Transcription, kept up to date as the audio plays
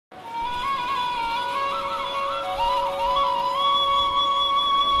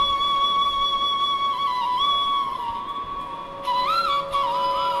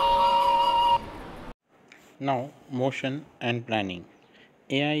Now, motion and planning.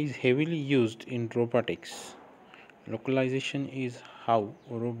 AI is heavily used in robotics. Localization is how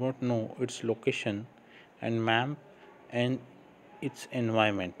a robot know its location and map and its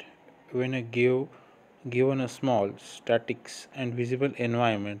environment. When given a small, static and visible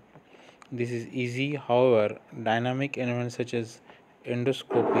environment, this is easy. However, dynamic environments such as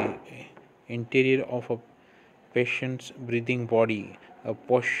endoscopy, interior of a patient's breathing body, a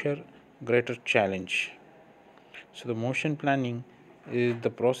posture greater challenge. So the motion planning is the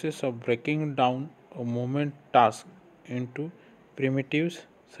process of breaking down a movement task into primitives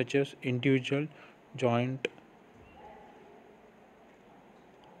such as individual joint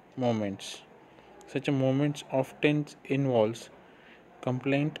movements. Such a movements often involves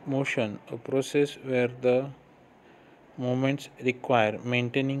compliant motion, a process where the movements require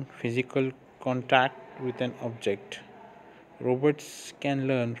maintaining physical contact with an object. Robots can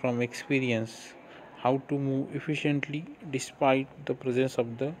learn from experience how to move efficiently despite the presence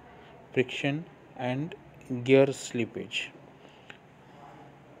of the friction and gear slippage.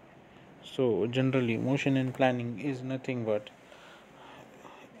 So, generally, motion and planning is nothing but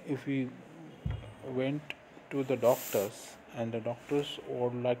if we went to the doctors and the doctors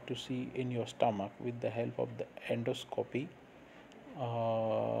would like to see in your stomach with the help of the endoscopy,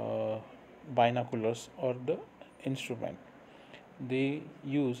 uh, binoculars, or the instrument. They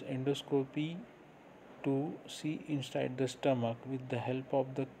use endoscopy to see inside the stomach with the help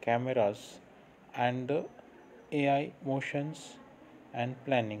of the cameras and the AI motions and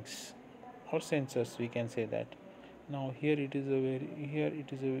plannings or sensors, we can say that. Now the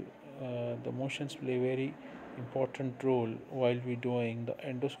motions play a very important role while we doing the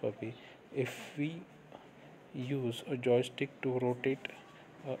endoscopy. If we use a joystick to rotate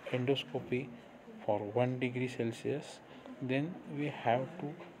endoscopy for 1 degree Celsius, then we have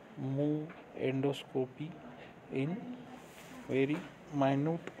to move endoscopy in very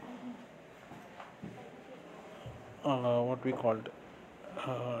minute what we called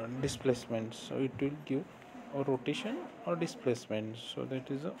displacement. So it will give a rotation or displacement. So that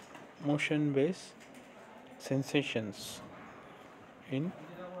is a motion based sensations in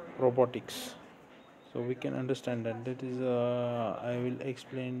robotics. So we can understand that. That is I will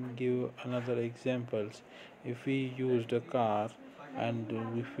explain, give another examples. If we used a car and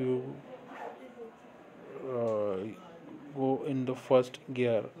if you uh, go in the first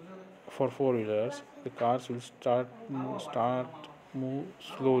gear for four wheelers, the cars will start move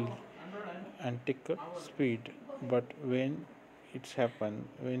slowly and take a speed. But when it's happen,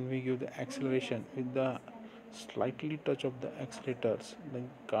 when we give the acceleration with the slightly touch of the accelerators, the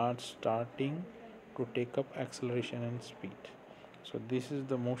car starting to take up acceleration and speed. So this is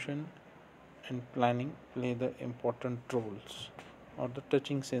the motion and planning play the important roles, or the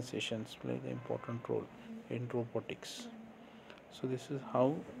touching sensations play the important role in robotics. So this is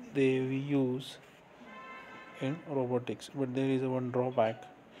how they we use in robotics. But there is a one drawback: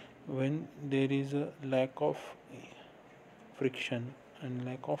 when there is a lack of friction and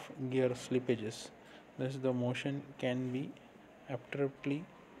lack of gear slippages, thus the motion can be abruptly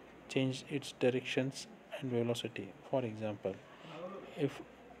change its directions and velocity. For example, if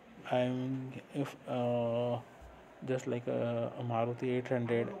if just like a Maruti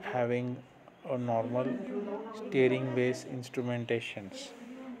 800 having a normal steering based instrumentations,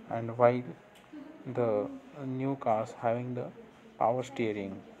 and while the new cars having the power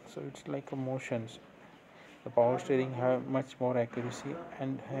steering, so it's like a motions. The power steering have much more accuracy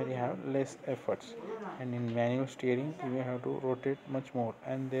and here you have less efforts, and in manual steering you have to rotate much more,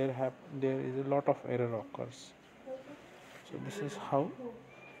 and there is a lot of error occurs. So this is how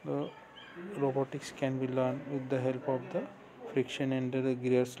the robotics can be learned with the help of the friction and the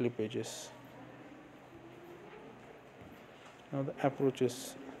gear slippages. Now the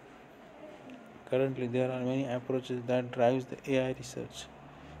approaches. Currently there are many approaches that drives the AI research.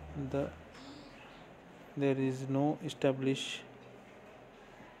 The there is no established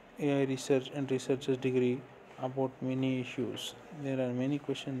AI research and researcher's degree about many issues. There are many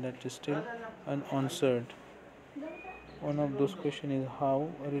questions that is still unanswered. One of those questions is how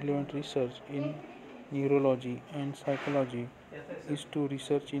relevant research in neurology and psychology is to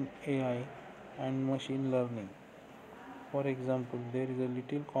research in AI and machine learning. For example, there is a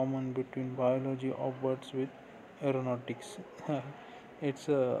little common between biology of birds with aeronautics. It's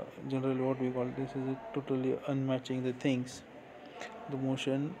generally what we call this is a totally unmatching the things, the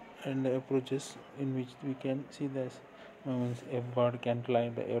motion and the approaches in which we can see this. Means a bird can fly,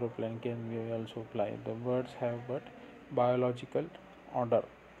 the aeroplane can be also fly. The birds have but biological order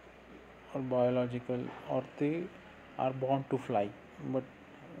or biological, or they are born to fly, but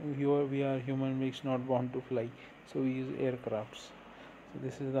we are human beings not born to fly, so we use aircrafts. So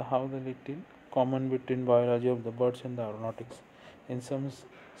this is the how the little common between biology of the birds and the aeronautics. And some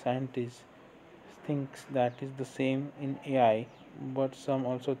scientists thinks that is the same in AI, but some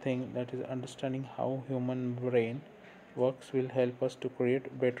also think that is understanding how human brain works will help us to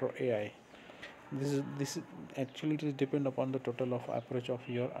create better AI. This is actually it is depend upon the total of approach of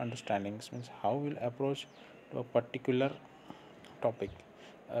your understandings, means how will approach to a particular topic.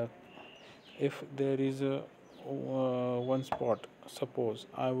 Uh, if there is a one spot, suppose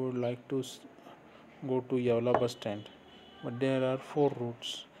I would like to go to Yavla bus stand, but there are four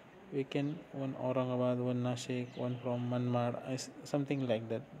routes. We can one Aurangabad, one Nashik, one from Manmad, something like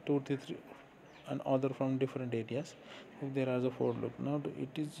that. Two to three, and other from different areas. If there are the four loop, now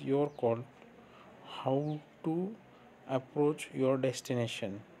it is your call how to approach your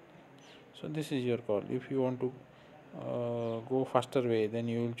destination. So this is your call. If you want to go faster way, then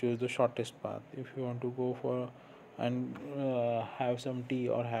you will choose the shortest path. If you want to go for and have some tea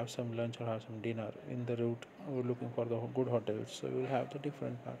or have some lunch or have some dinner in the route, we're looking for the good hotels, so you will have the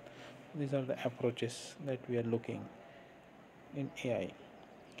different path. These are the approaches that we are looking in AI.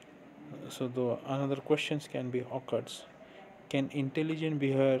 So the another questions can be occurs. Can intelligent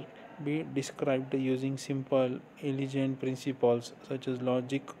behavior be described using simple, elegant principles such as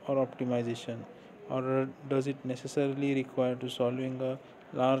logic or optimization, or does it necessarily require to solving a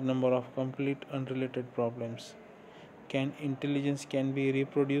large number of complete unrelated problems? Can intelligence can be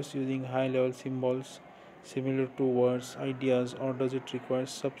reproduced using high-level symbols similar to words, ideas, or does it require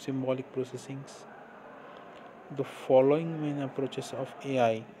sub-symbolic processings? The following main approaches of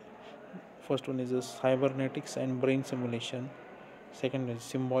AI. First one is a cybernetics and brain simulation. Second is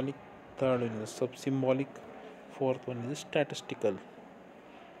symbolic. Third one is sub-symbolic. Fourth one is statistical.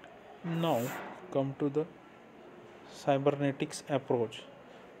 Now come to the cybernetics approach.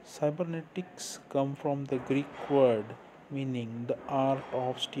 Cybernetics come from the Greek word meaning the art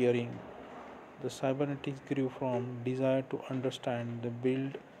of steering. The cybernetics grew from desire to understand the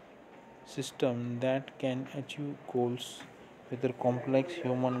build system that can achieve goals, whether complex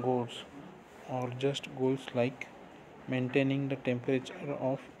human goals or just goals like maintaining the temperature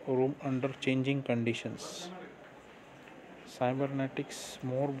of room under changing conditions. Cybernetics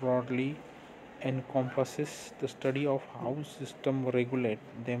more broadly encompasses the study of how systems regulate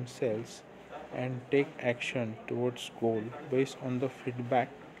themselves and take action towards goal based on the feedback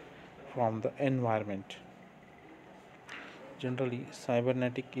from the environment. Generally,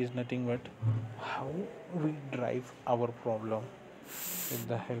 cybernetic is nothing but how we drive our problem with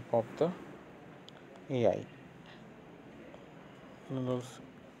the help of the AI. Now let's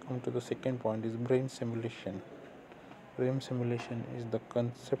come to the second point is brain simulation. Brain simulation is the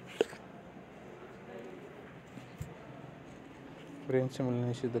concept. Brain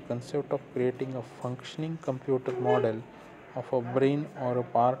simulation is the concept of creating a functioning computer model of a brain or a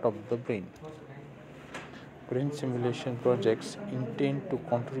part of the brain. Brain simulation projects intend to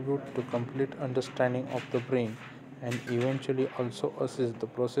contribute to complete understanding of the brain and eventually also assist the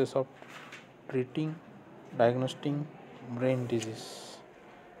process of treating, diagnosing brain disease.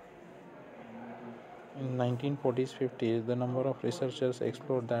 In 1940s 50s, the number of researchers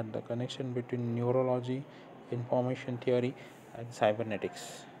explored that the connection between neurology, information theory, and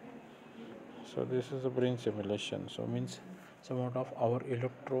cybernetics. So this is a brain simulation. So means somewhat of our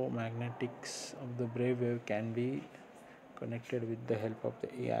electromagnetics of the brain wave can be connected with the help of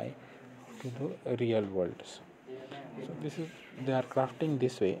the AI to the real world. So this is they are crafting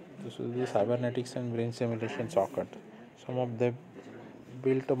this way. This is the cybernetics and brain simulation socket. Some of them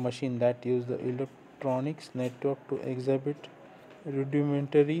built a machine that use the electronics network to exhibit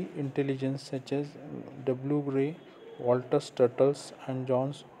rudimentary intelligence such as W. Gray, Walter Turtles, and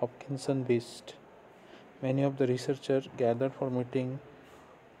Johns Hopkinson Beast. Many of the researchers gathered for meeting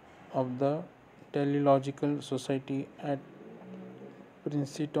of the Teleological Society at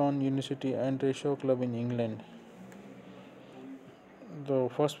Princeton University and Ratio Club in England. The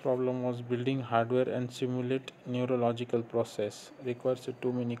first problem was building hardware and simulate neurological process requires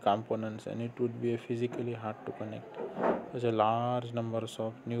too many components and it would be physically hard to connect such a large numbers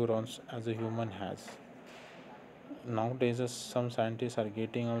of neurons as a human has. Nowadays, some scientists are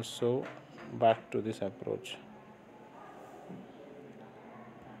getting also back to this approach.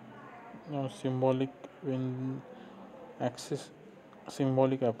 Now, when access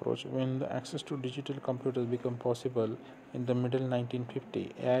symbolic approach when the access to digital computers become possible in the middle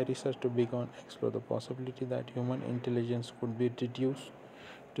 1950 AI research to began explore the possibility that human intelligence could be reduced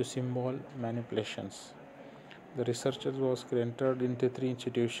to symbol manipulations. The researchers was entered into three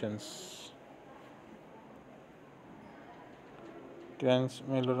institutions Grants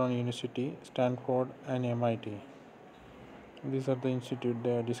Mellon University, Stanford, and MIT. These are the institutes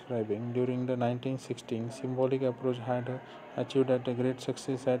they are describing. During the 1916s, symbolic approach had achieved at a great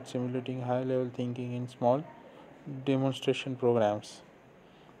success at simulating high-level thinking in small demonstration programs.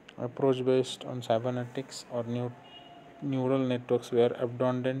 Approach based on cybernetics or neural networks were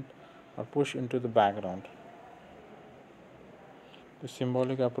abandoned or pushed into the background. The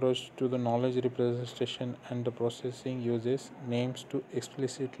symbolic approach to the knowledge representation and the processing uses names to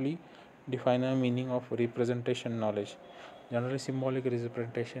explicitly define a meaning of representation knowledge. Generally, symbolic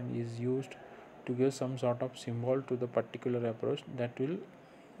representation is used to give some sort of symbol to the particular approach that will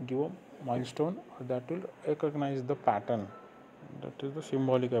give a milestone or that will recognize the pattern. That is the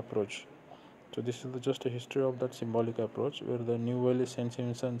symbolic approach. So this is just a history of that symbolic approach, where the New Wallace and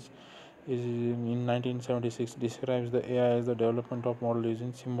Simpsons is in 1976 describes the AI as the development of model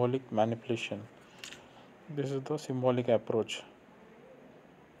using symbolic manipulation. This is the symbolic approach.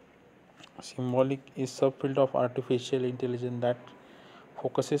 Symbolic is subfield of artificial intelligence that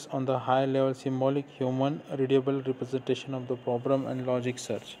focuses on the high level symbolic human readable representation of the problem and logic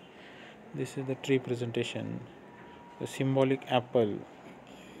search. This is the tree presentation. The symbolic apple.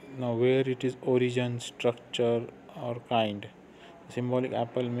 Now where it is origin, structure or kind. The symbolic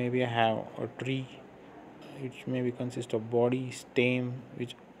apple maybe have a tree which maybe consist of body, stem,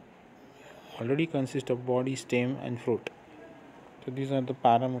 which already consists of body, stem and fruit. So these are the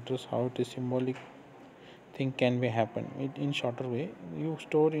parameters how it is symbolic thing can be happen. In shorter way, you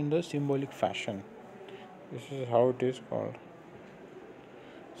store in the symbolic fashion. This is how it is called.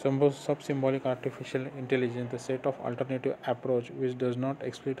 Sub-symbolic artificial intelligence, the set of alternative approach which does not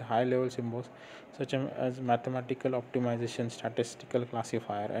exploit high-level symbols such as mathematical optimization, statistical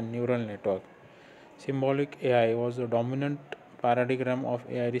classifier, and neural network. Symbolic AI was the dominant paradigm of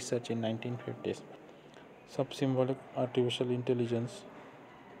AI research in 1950s. Sub-symbolic artificial intelligence.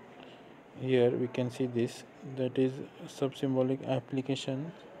 Here we can see this. That is sub-symbolic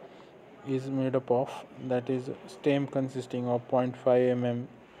application is made up of, that is stem consisting of 0.5 mm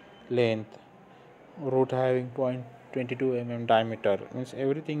length, root having 0.22 mm diameter, means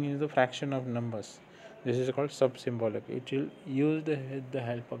everything is a fraction of numbers. This is called sub-symbolic. It will use the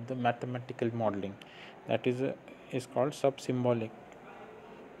help of the mathematical modeling, that is called sub-symbolic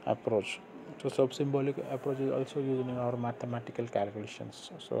approach. So sub-symbolic approach is also used in our mathematical calculations.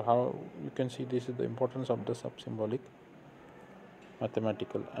 So how you can see this is the importance of the sub-symbolic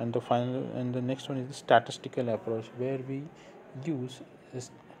mathematical. And the next one is the statistical approach, where we use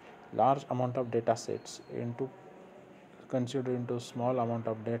this large amount of data sets into consider into small amount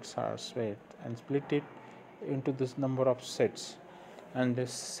of data set and split it into this number of sets, and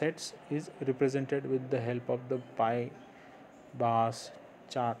this sets is represented with the help of the pie bars,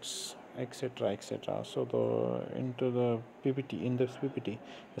 charts, etc. So the into the PPT, in this PPT,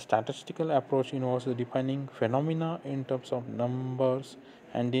 the statistical approach involves the defining phenomena in terms of numbers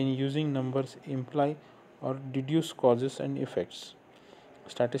and then using numbers imply or deduce causes and effects.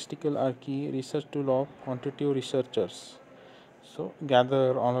 Statistical are key research tool of quantitative researchers. So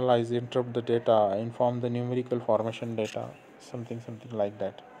gather, analyze, interpret the data, inform the numerical formation data, something like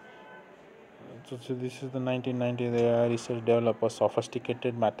that. So this is the 1990s AI research developed a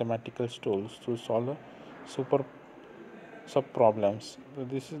sophisticated mathematical tools to solve super sub problems. So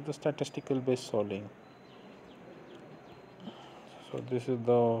this is the statistical based solving. So this is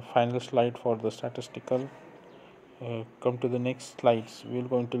the final slide for the statistical. Come to the next slides. We are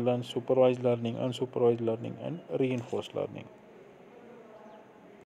going to learn supervised learning, unsupervised learning, and reinforced learning.